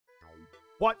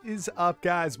What is up,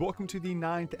 guys? Welcome to the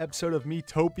 9th episode of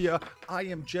Miitopia. I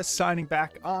am just signing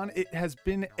back on. It has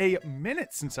been a minute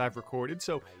since I've recorded,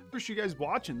 so appreciate you guys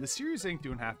watching. The series ain't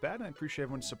doing half bad, and I appreciate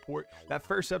everyone's support. That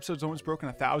first episode's almost broken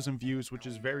 1,000 views, which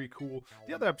is very cool.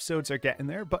 The other episodes are getting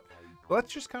there, but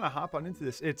let's just kind of hop on into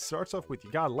this. It starts off with, you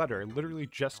got a letter. I literally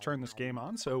just turned this game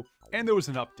on, and there was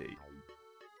an update.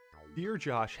 Dear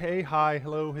Josh, hey, hi,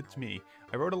 hello, it's me.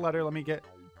 I wrote a letter. Let me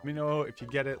know if you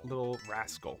get it, little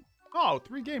rascal. Oh,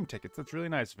 3 game tickets. That's really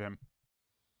nice of him.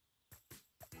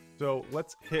 So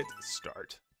let's hit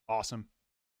start. Awesome.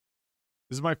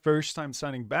 This is my first time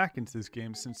signing back into this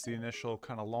game since the initial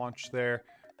kind of launch there.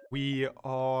 People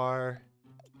are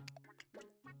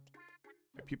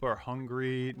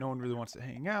hungry. No one really wants to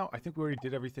hang out. I think we already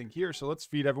did everything here, so let's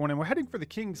feed everyone. And we're heading for the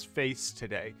King's Face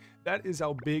today. That is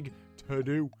our big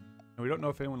to-do. And we don't know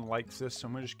if anyone likes this, so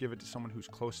I'm going to just give it to someone who's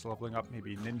close to leveling up,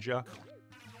 maybe Ninja.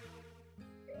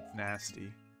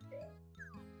 Nasty.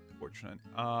 Fortunate.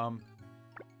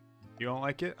 You don't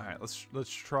like it? All right,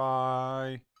 let's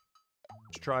try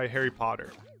Harry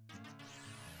Potter.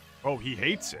 Oh, he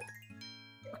hates it.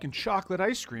 Fucking chocolate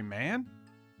ice cream, man.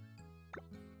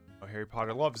 Oh, Harry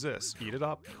Potter loves this. Eat it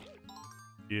up.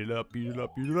 Eat it up, eat it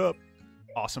up, eat it up.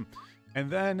 Awesome. And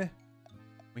then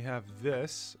we have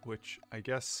this, which I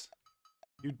guess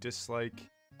you dislike.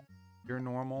 You're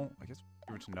normal. I guess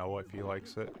give it to Noah if he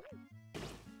likes it.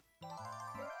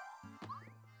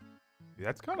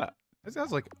 That's kind of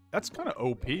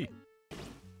OP.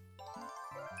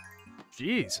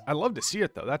 Jeez, I love to see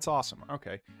it though. That's awesome.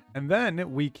 Okay, and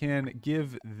then we can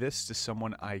give this to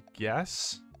someone, I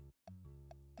guess.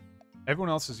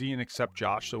 Everyone else is eating except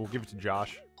Josh, so we'll give it to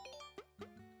Josh.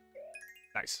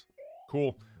 Nice,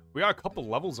 cool. We got a couple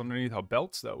levels underneath our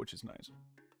belts though, which is nice.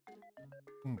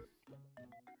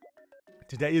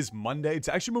 Today is Monday. It's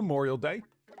actually Memorial Day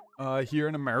here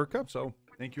in America, so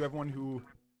thank you everyone who.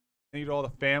 Thank you to all the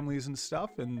families and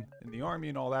stuff and in the army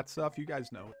and all that stuff. You guys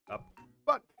know what's up.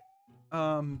 But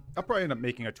I'll probably end up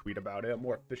making a tweet about it, a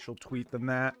more official tweet than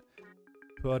that.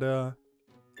 But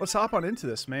let's hop on into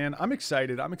this, man. I'm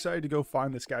excited. I'm excited to go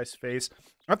find this guy's face.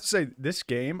 I have to say, this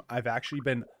game I've actually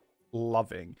been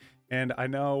loving. And I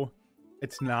know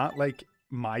it's not like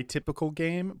my typical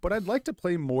game, but I'd like to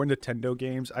play more Nintendo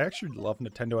games. I actually love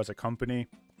Nintendo as a company.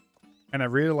 And I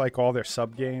really like all their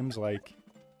sub games, like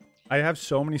I have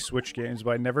so many Switch games,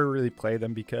 but I never really play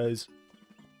them because,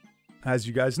 as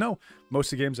you guys know,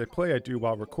 most of the games I play, I do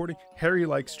while recording. Harry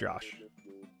likes Josh.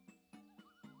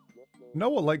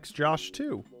 Noah likes Josh,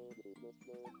 too.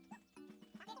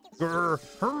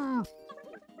 Are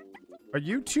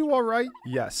you two alright?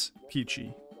 Yes,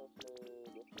 Peachy.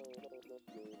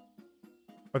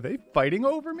 Are they fighting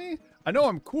over me? I know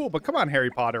I'm cool, but come on,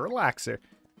 Harry Potter, relax it.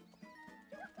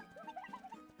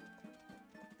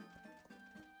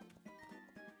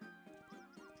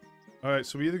 Alright,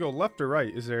 so we either go left or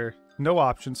right. Is there no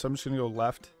option, so I'm just going to go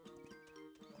left.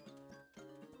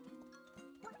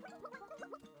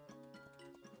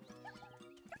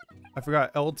 I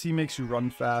forgot, LT makes you run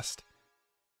fast.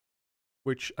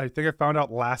 Which I think I found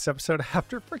out last episode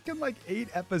after freaking like 8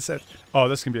 episodes. Oh,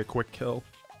 this can be a quick kill.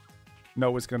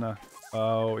 Noah's gonna...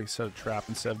 Oh, he set a trap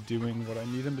instead of doing what I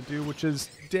need him to do, which is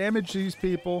damage these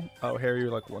people. Oh, Harry,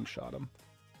 you're like one-shot him.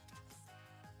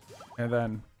 And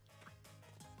then...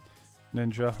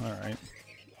 Ninja, alright.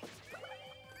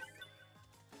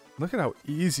 Look at how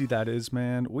easy that is,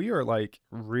 man. We are, like,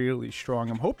 really strong.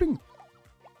 I'm hoping...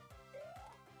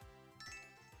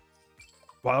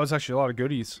 Wow, that was actually a lot of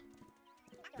goodies.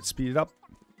 Let's speed it up.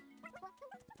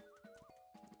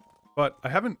 But I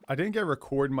didn't get to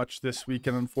record much this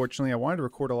weekend, unfortunately. I wanted to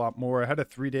record a lot more. I had a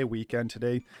 3-day weekend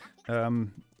today.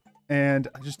 And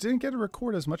I just didn't get to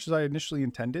record as much as I initially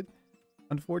intended,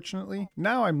 unfortunately.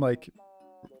 Now I'm, like...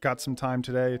 Got some time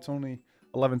today. It's only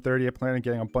 11:30. I plan on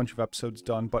getting a bunch of episodes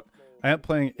done, but I am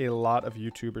playing a lot of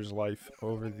YouTubers' Life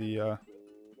over the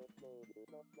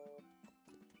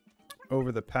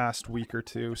past week or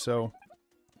two. So,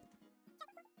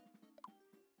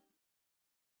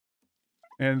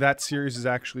 and that series is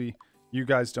actually, you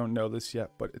guys don't know this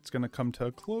yet, but it's gonna come to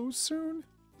a close soon.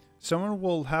 Someone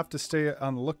will have to stay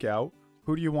on the lookout.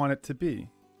 Who do you want it to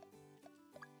be?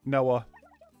 Noah.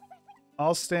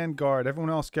 I'll stand guard.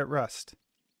 Everyone else get rest.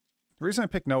 The reason I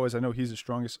picked Noah is I know he's the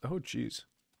strongest. Oh, jeez.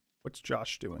 What's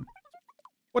Josh doing?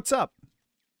 What's up?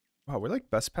 Wow, we're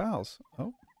like best pals.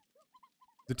 Oh.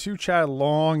 The two chat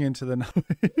long into the night.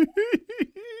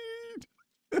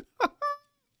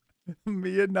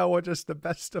 Me and Noah just the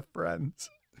best of friends.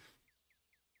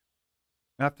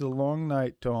 After the long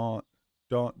night dawned.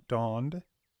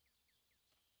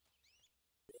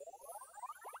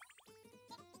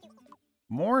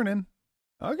 Morning.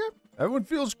 Okay. Everyone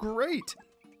feels great.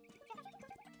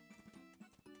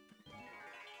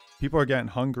 People are getting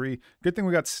hungry. Good thing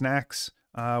we got snacks.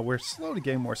 We're slowly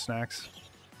getting more snacks.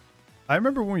 I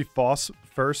remember when we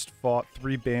first fought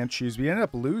 3 banshees, we ended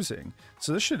up losing.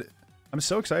 So this should... I'm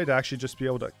so excited to actually just be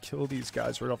able to kill these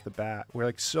guys right off the bat. We're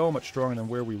like so much stronger than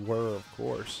where we were, of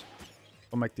course.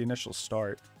 From like the initial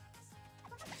start.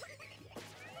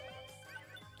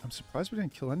 I'm surprised we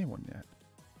didn't kill anyone yet.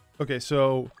 Okay,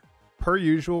 so per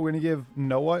usual, we're going to give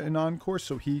Noah an encore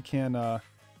so he can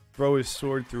throw his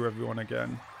sword through everyone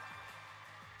again.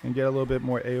 And get a little bit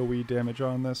more AoE damage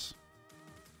on this.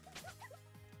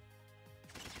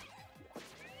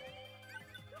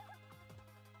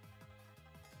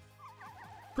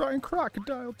 Crying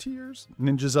crocodile tears.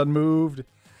 Ninja's unmoved.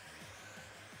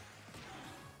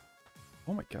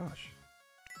 Oh my gosh.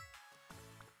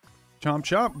 Chomp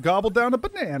chomp. Gobble down a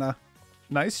banana.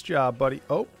 Nice job, buddy.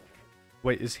 Oh.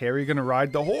 Wait, is Harry gonna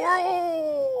ride the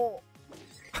horse?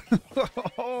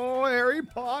 Oh, Harry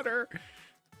Potter.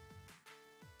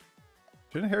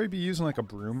 Shouldn't Harry be using like a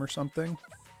broom or something?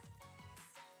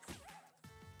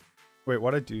 Wait,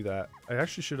 why'd I do that? I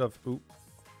actually should have... Oop.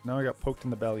 Now I got poked in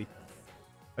the belly.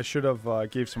 I should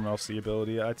have gave someone else the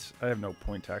ability. I have no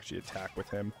point to actually attack with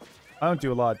him. I don't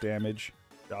do a lot of damage.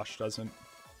 Josh doesn't.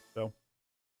 So.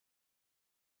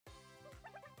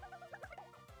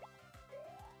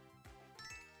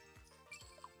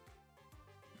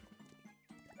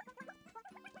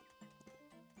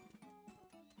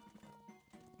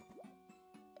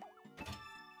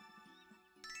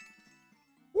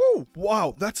 Whoa!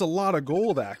 Wow, that's a lot of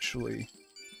gold, actually.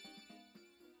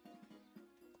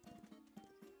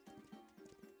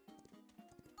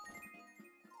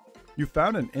 You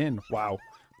found an inn. Wow.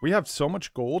 We have so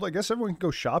much gold. I guess everyone can go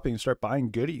shopping and start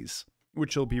buying goodies,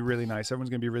 which will be really nice. Everyone's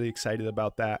going to be really excited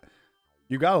about that.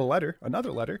 You got a letter.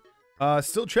 Another letter.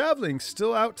 Still traveling.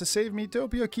 Still out to save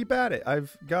Miitopia. Keep at it.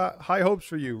 I've got high hopes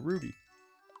for you, Ruby.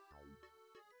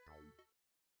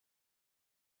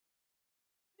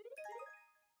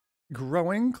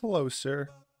 Growing closer.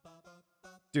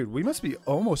 Dude, we must be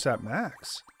almost at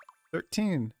max.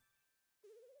 13.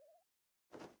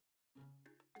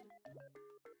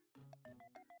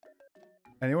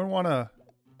 Anyone want to...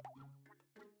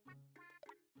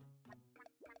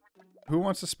 Who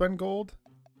wants to spend gold?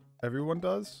 Everyone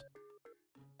does?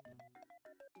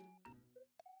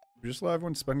 You just let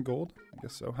everyone spend gold? I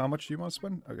guess so. How much do you want to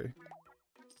spend? Okay.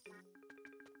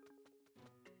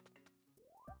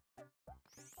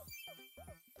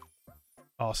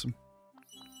 Awesome.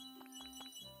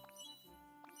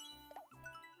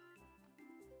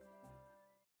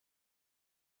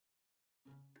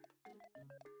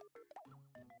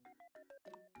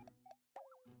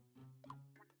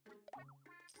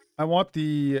 I want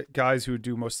the guys who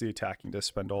do most of the attacking to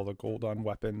spend all the gold on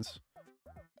weapons.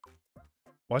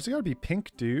 Why's it gotta be pink,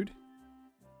 dude?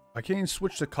 I can't even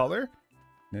switch the color?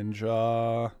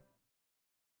 Ninja.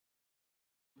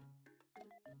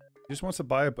 He just wants to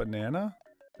buy a banana?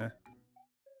 Eh.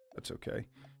 That's okay.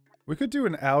 We could do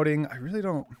an outing. I really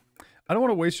don't... I don't want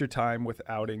to waste your time with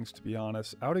outings, to be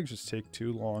honest. Outings just take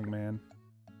too long, man.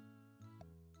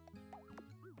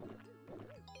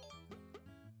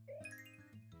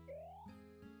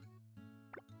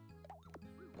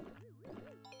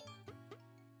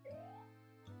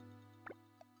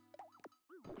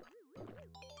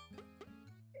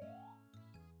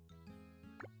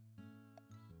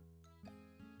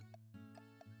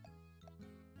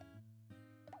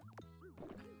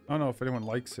 I don't know if anyone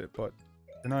likes it, but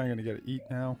they're not going to get to eat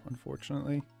now,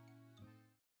 unfortunately.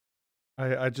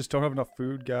 I just don't have enough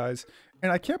food, guys.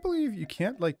 And I can't believe you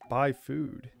can't, like, buy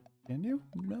food. Can you?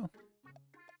 No.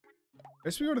 I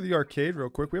guess we go to the arcade real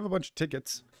quick. We have a bunch of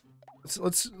tickets.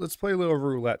 Let's play a little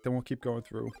roulette, then we'll keep going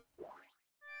through.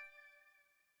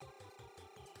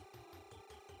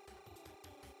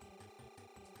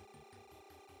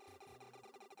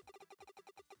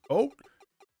 Oh!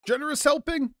 Generous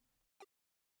helping!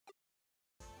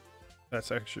 That's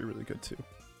actually really good, too.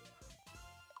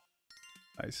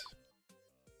 Nice.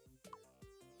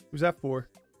 Who's that for?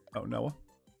 Oh, Noah.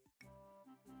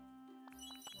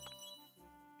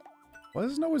 Why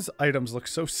does Noah's items look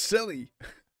so silly?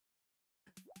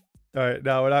 Alright,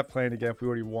 no, we're not playing again if we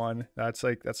already won. That's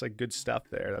like good stuff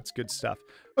there. That's good stuff.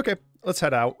 Okay, let's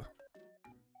head out.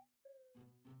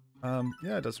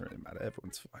 Yeah, it doesn't really matter.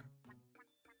 Everyone's fine.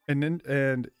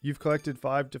 And you've collected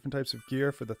 5 different types of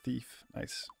gear for the thief.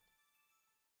 Nice.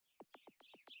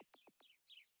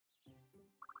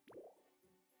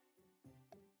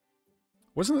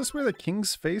 Wasn't this where the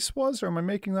king's face was, or am I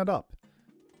making that up?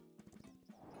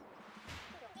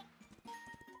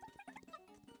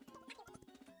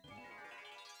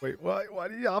 Wait, why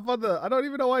did he hop on the... I don't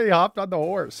even know why he hopped on the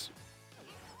horse.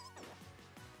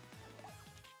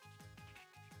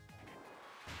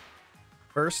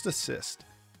 First assist.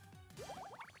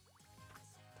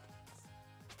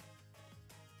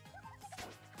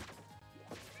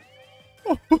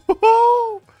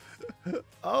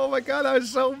 Oh my god, I was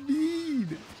so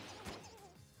mean.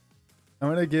 I'm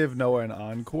gonna give Noah an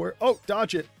encore. Oh,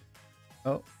 dodge it.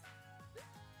 Oh.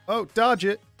 Oh, dodge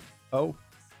it. Oh.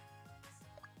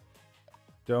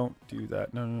 Don't do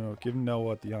that. No, no, no. Give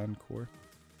Noah the encore.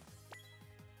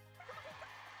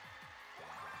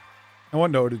 I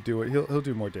want Noah to do it. He'll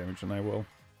do more damage than I will.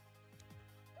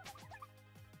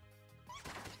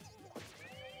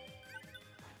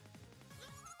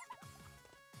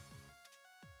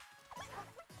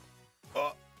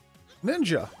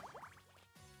 Ninja.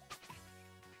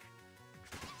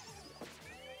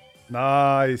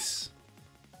 Nice.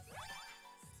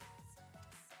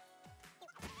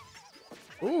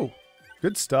 Ooh,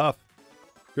 good stuff.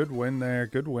 Good win there.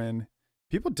 Good win.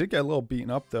 People did get a little beaten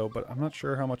up, though, but I'm not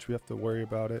sure how much we have to worry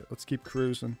about it. Let's keep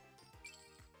cruising.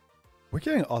 We're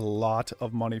getting a lot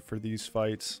of money for these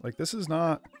fights. Like, this is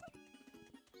not...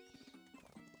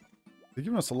 They're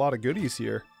giving us a lot of goodies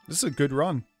here. This is a good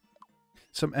run.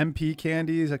 Some MP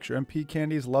candies, extra MP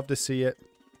candies. Love to see it.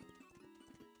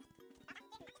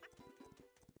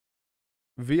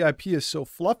 VIP is so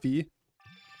fluffy.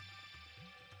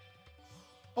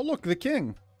 Oh, look, the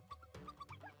king.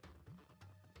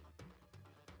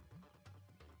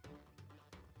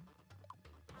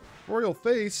 Royal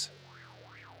face.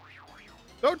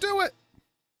 Don't do it.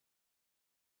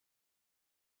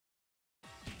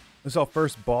 This is our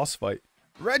first boss fight.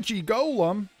 Reggie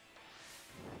Golem.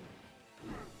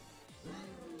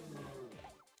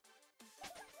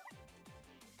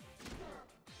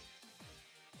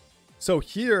 So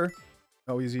here,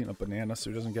 oh, he's eating a banana,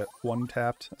 so he doesn't get one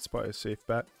tapped. That's probably a safe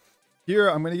bet. Here,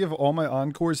 I'm going to give all my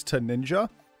encores to Ninja,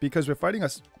 because we're fighting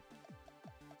us.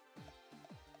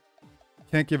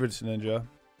 Can't give it to Ninja.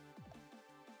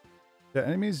 The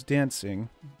enemies dancing.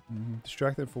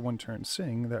 Distract them for one turn.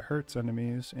 Sing. That hurts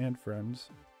enemies and friends.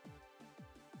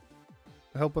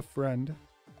 Help a friend.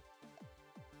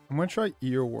 I'm going to try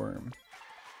Earworm.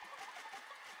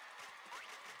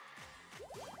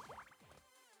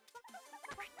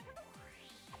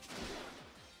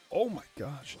 Oh my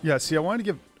gosh. Yeah, see, I wanted to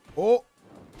give... Oh!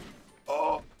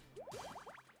 Oh!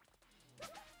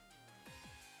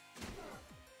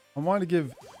 I wanted to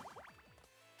give...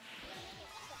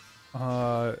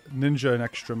 Ninja an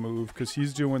extra move, because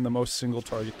he's doing the most single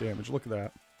target damage. Look at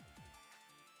that.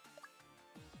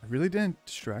 I really didn't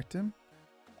distract him?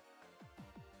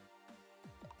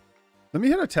 Let me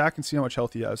hit attack and see how much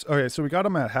health he has. Okay, so we got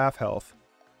him at half health.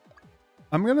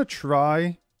 I'm going to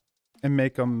try and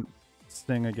make him...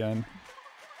 sting again.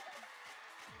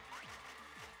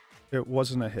 It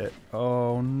wasn't a hit.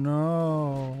 Oh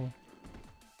no.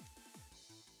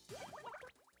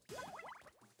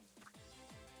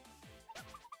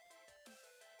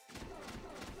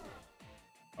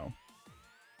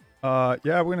 Oh.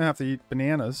 Yeah, we're gonna have to eat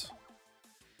bananas.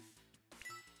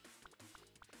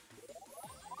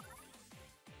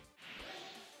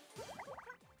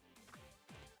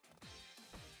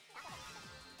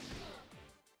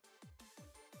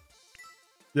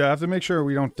 Yeah, I have to make sure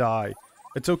we don't die.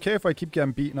 It's okay if I keep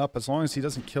getting beaten up as long as he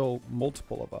doesn't kill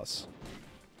multiple of us.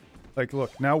 Like,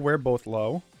 look, now we're both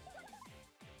low.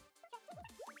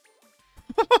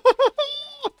 What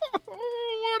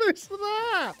is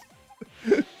that?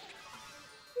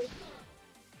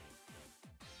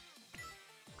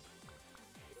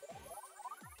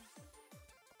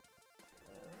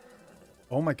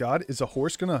 Oh my god, is a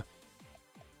horse gonna...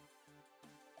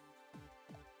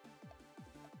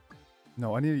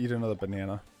 No, I need to eat another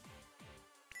banana.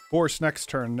 Horse, next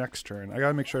turn, next turn. I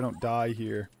gotta make sure I don't die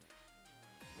here.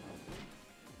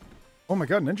 Oh my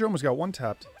god, Ninja almost got one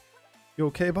tapped. You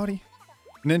okay, buddy?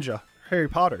 Ninja, Harry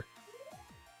Potter.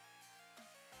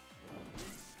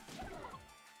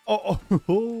 Oh, oh,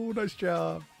 oh, nice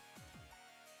job.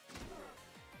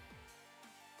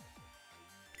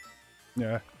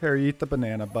 Yeah, Harry, eat the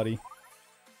banana, buddy.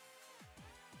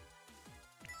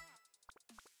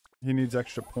 He needs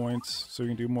extra points so he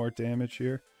can do more damage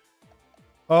here.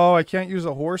 Oh, I can't use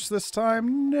a horse this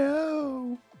time?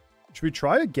 No. Should we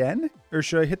try again? Or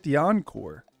should I hit the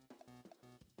encore?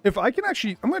 If I can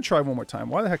actually... I'm going to try one more time.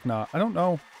 Why the heck not? I don't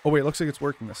know. Oh, wait. It looks like it's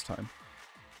working this time.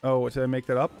 Oh, did I make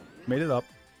that up? Made it up.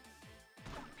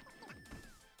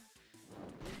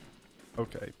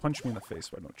 Okay. Punch me in the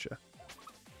face, why don't you?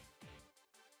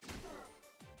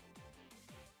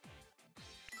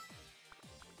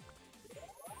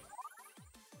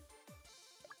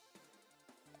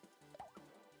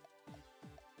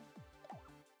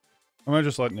 I'm gonna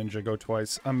just let Ninja go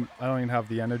twice. I don't even have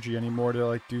the energy anymore to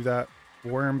like do that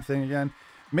worm thing again.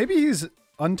 Maybe he's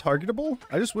untargetable?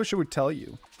 I just wish it would tell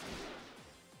you.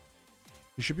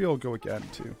 You should be able to go again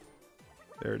too.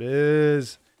 There it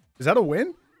is. Is that a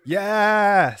win?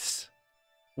 Yes!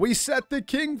 We set the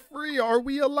king free. Are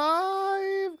we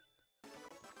alive?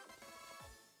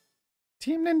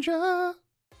 Team Ninja.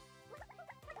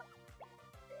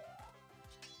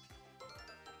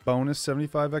 Bonus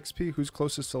 75 XP. Who's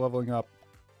closest to leveling up?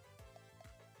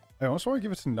 I almost want to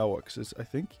give it to Noah because I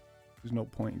think there's no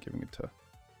point in giving it to...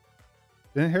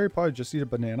 Didn't Harry Potter just eat a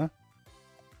banana?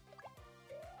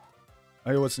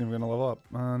 I wasn't even going to level up.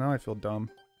 Now I feel dumb.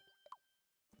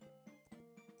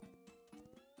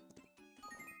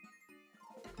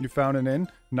 You found an inn?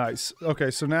 Nice. Okay,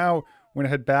 so now we're going to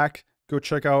head back, go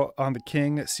check out on the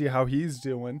king, see how he's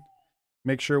doing.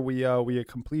 Make sure we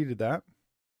completed that.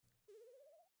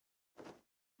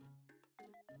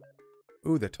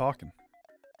 Ooh, they're talking.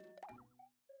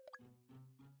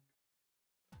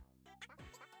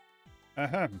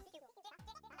 Ahem.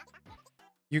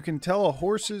 You can tell a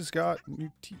horse's got new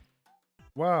teeth.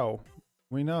 Wow.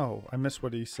 We know. I missed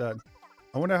what he said.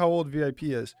 I wonder how old VIP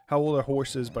is. How old a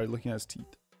horse is by looking at his teeth.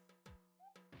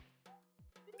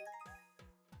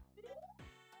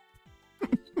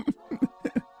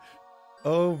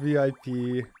 Oh,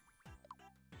 VIP.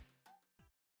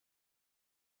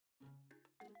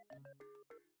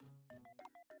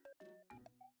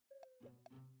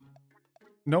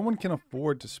 No one can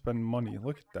afford to spend money.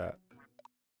 Look at that.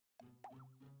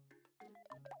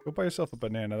 Go buy yourself a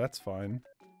banana. That's fine.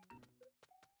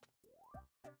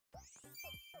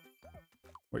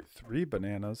 Wait, 3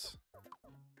 bananas?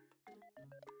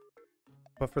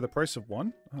 But for the price of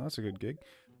 1? Oh, that's a good gig.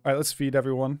 Alright, let's feed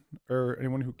everyone. Or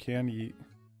anyone who can eat.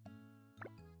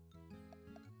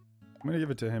 I'm gonna give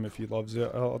it to him if he loves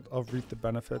it. I'll reap the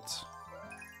benefits.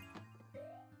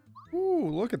 Ooh,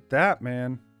 look at that,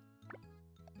 man.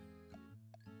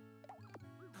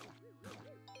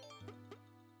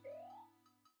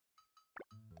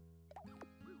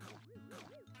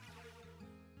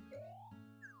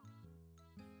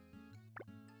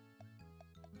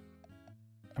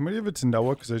 I'm gonna give it to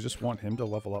Noah because I just want him to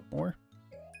level up more.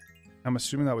 I'm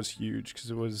assuming that was huge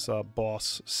because it was a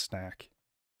boss snack.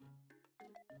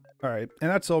 Alright,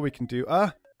 and that's all we can do.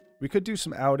 We could do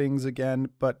some outings again,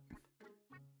 but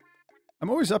I'm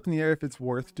always up in the air if it's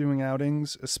worth doing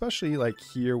outings, especially like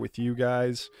here with you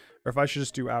guys, or if I should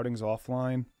just do outings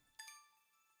offline.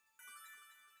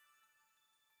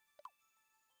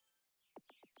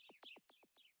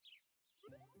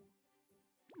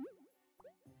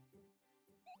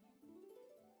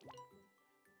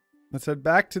 Let's head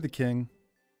back to the king.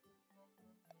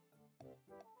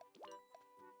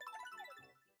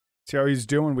 See how he's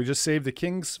doing. We just saved the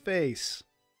king's face.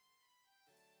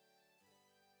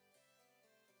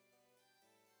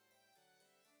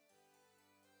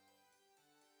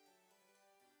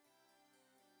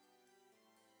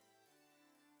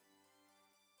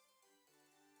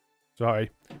 Sorry.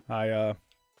 I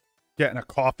getting a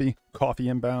coffee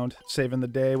inbound, saving the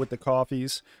day with the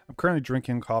coffees. I'm currently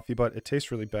drinking coffee, but it tastes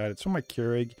really bad. It's from my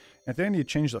Keurig. I think I need to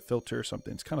change the filter or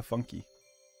something. It's kind of funky.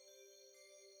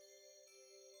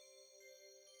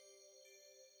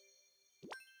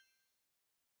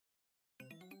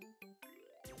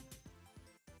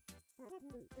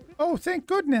 Oh, thank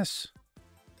goodness.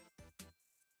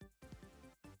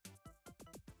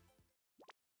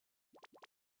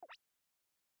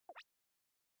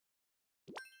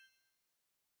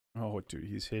 Oh, dude,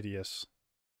 he's hideous.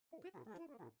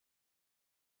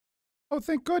 Oh,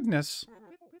 thank goodness.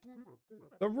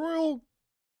 The royal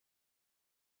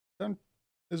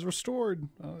is restored.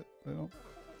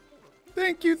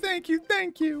 Thank you, thank you,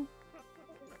 thank you.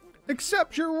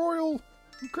 Accept your royal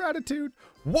gratitude.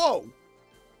 Whoa!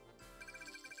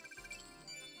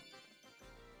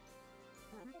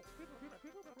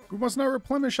 We must not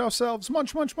replenish ourselves.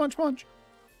 Munch, munch, munch, munch.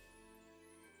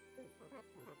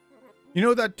 You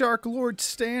know that Dark Lord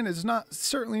Stan is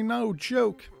certainly no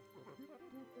joke.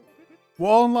 We're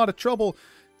all in a lot of trouble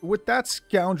with that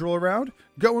scoundrel around.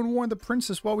 Go and warn the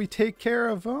princess while we take care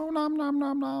of... Oh, nom nom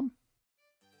nom nom.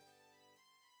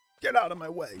 Get out of my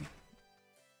way.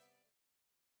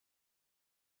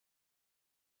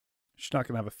 She's not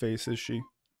gonna have a face, is she?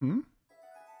 Hmm?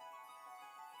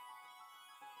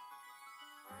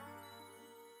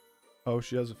 Oh,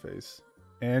 she has a face.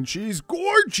 And she's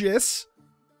gorgeous!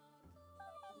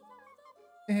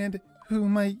 And who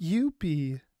might you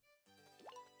be?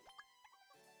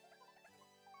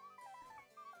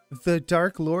 The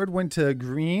Dark Lord went to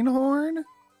Greenhorn?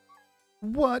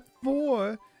 What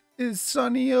for? Is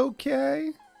Sunny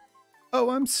okay? Oh,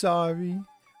 I'm sorry.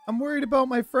 I'm worried about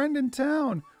my friend in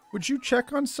town. Would you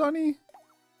check on Sunny?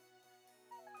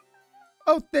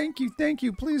 Oh, thank you, thank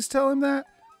you. Please tell him that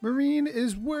Marine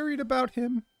is worried about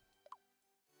him.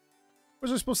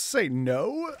 Was I supposed to say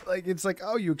no? Like, it's like,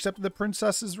 oh, you accepted the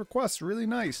princess's request. Really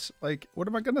nice. Like, what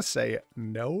am I going to say?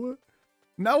 No?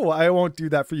 No, I won't do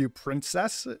that for you,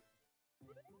 princess.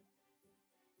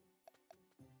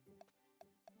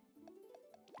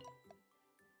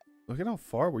 Look at how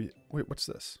far we... Wait, what's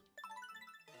this?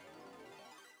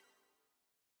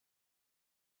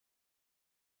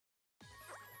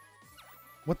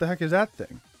 What the heck is that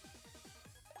thing?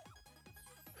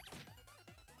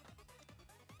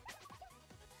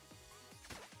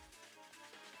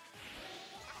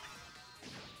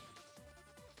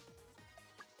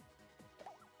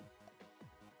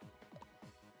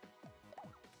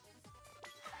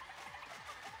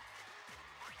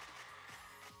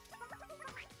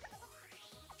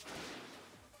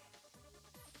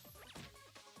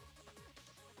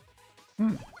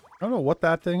 I don't know what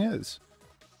that thing is.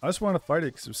 I just want to fight it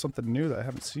because there's something new that I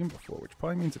haven't seen before, which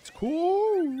probably means it's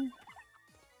cool.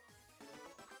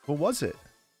 What was it?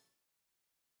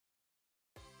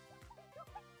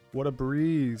 What a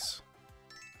breeze.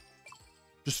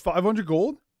 Just 500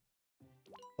 gold?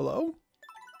 Hello?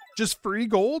 Just free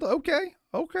gold? Okay.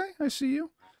 Okay, I see you.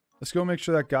 Let's go make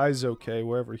sure that guy's okay,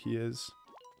 wherever he is.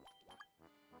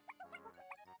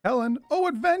 Helen? Oh,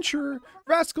 adventurer!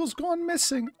 Rascal's gone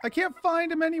missing. I can't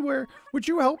find him anywhere. Would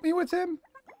you help me with him?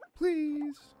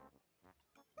 Please.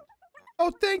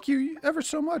 Oh, thank you ever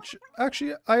so much.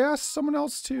 Actually, I asked someone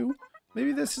else too.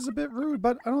 Maybe this is a bit rude,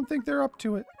 but I don't think they're up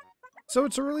to it. So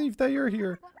it's a relief that you're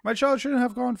here. My child shouldn't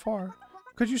have gone far.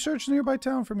 Could you search the nearby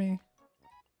town for me?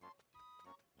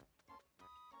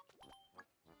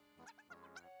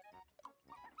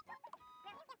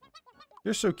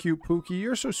 You're so cute, Pookie.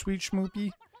 You're so sweet, Schmoopy.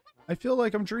 I feel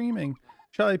like I'm dreaming.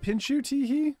 Shall I pinch you,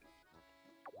 Teehee?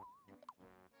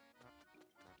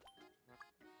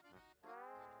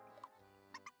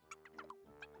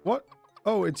 What?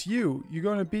 Oh, it's you. You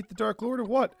going to beat the Dark Lord or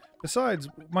what? Besides,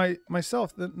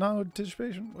 myself, the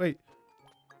non-anticipation. Wait.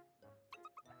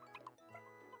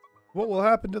 What will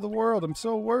happen to the world? I'm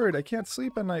so worried. I can't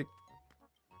sleep at night.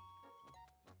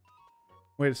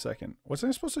 Wait a second. Wasn't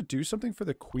I supposed to do something for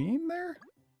the queen there?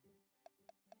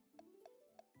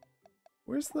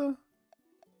 Where's the...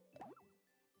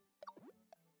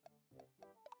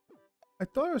 I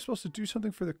thought I was supposed to do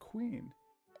something for the queen.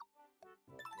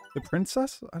 The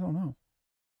princess? I don't know.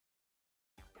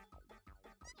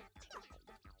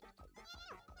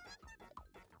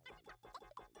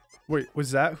 Wait,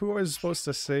 was that who I was supposed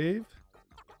to save?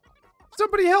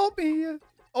 Somebody help me!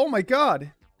 Oh my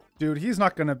god! Dude, he's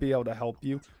not gonna be able to help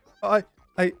you.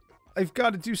 I've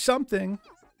got to do something.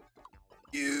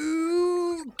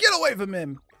 You get away from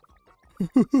him!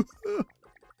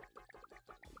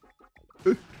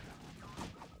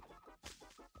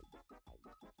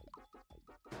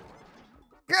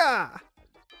 Gah!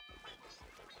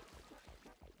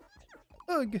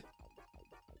 Ugh.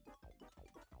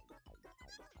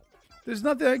 There's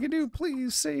nothing I can do.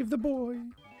 Please save the boy.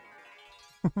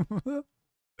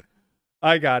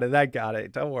 I got it. I got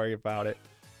it. Don't worry about it.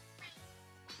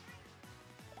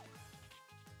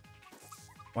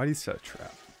 Why do you set a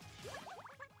trap?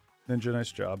 Ninja,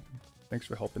 nice job. Thanks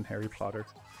for helping Harry Potter.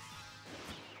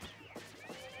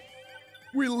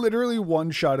 We literally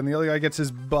one shot and the other guy gets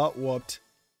his butt whooped.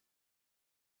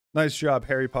 Nice job,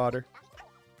 Harry Potter.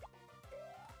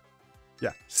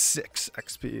 Yeah, 6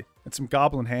 XP. And some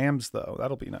goblin hams, though.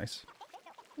 That'll be nice.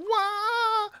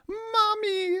 Wah!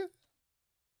 Mommy!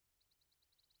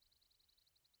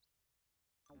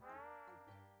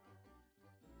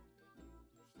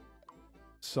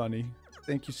 Sunny,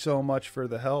 thank you so much for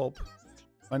the help.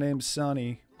 My name's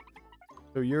Sunny.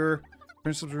 So your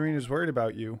Princess Marine is worried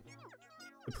about you.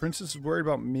 The princess is worried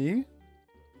about me?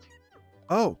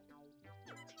 Oh.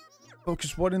 Oh,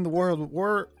 because what in the world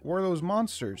were those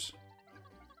monsters?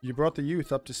 You brought the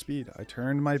youth up to speed. I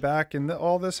turned my back and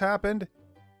all this happened.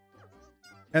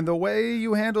 And the way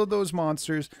you handled those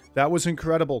monsters, that was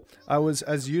incredible. I was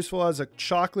as useful as a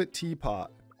chocolate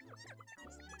teapot.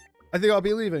 I think I'll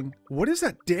be leaving. What is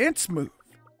that dance move?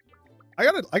 I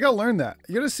gotta learn that.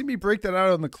 You gotta see me break that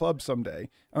out in the club someday.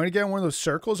 I'm gonna get in one of those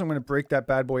circles. I'm gonna break that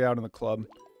bad boy out in the club.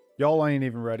 Y'all ain't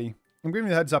even ready. I'm giving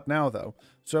you the heads up now though,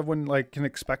 so everyone like can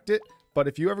expect it. But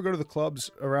if you ever go to the clubs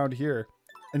around here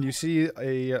and you see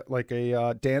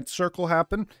a dance circle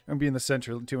happen, I'm gonna be in the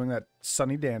center doing that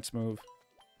sunny dance move.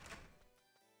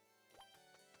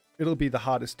 It'll be the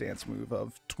hottest dance move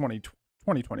of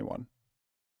 2021.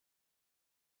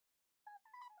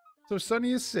 So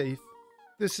Sunny is safe.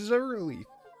 This is a relief.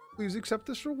 Please accept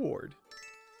this reward.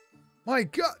 My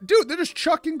God, dude, they're just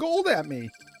chucking gold at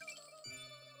me.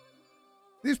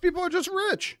 These people are just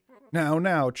rich.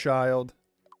 Now, child.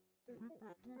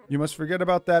 You must forget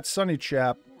about that Sunny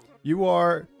chap. You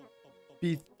are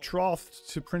betrothed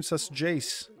to Princess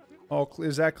Jace. Oh,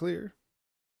 is that clear?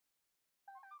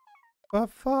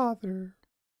 But father.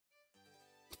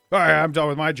 Alright, I'm done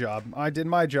with my job. I did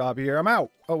my job here. I'm out.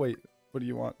 Oh, wait. What do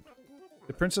you want?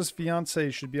 The princess'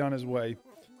 fiancé should be on his way.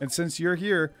 And since you're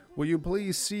here, will you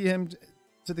please see him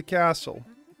to the castle?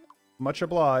 Much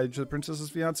obliged. The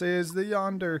princess's fiancé is the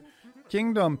yonder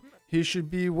kingdom. He should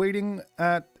be waiting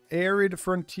at Arid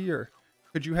Frontier.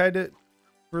 Could you head it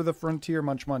for the frontier,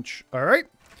 munch munch? All right.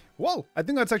 Well, I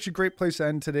think that's actually a great place to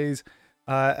end today's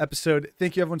episode.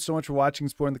 Thank you everyone so much for watching and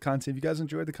supporting the content. If you guys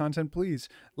enjoyed the content, please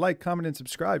like, comment, and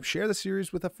subscribe. Share the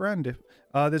series with a friend.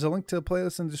 There's a link to the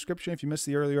playlist in the description if you missed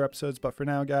the earlier episodes. But for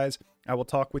now, guys, I will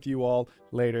talk with you all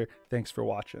later. Thanks for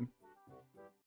watching.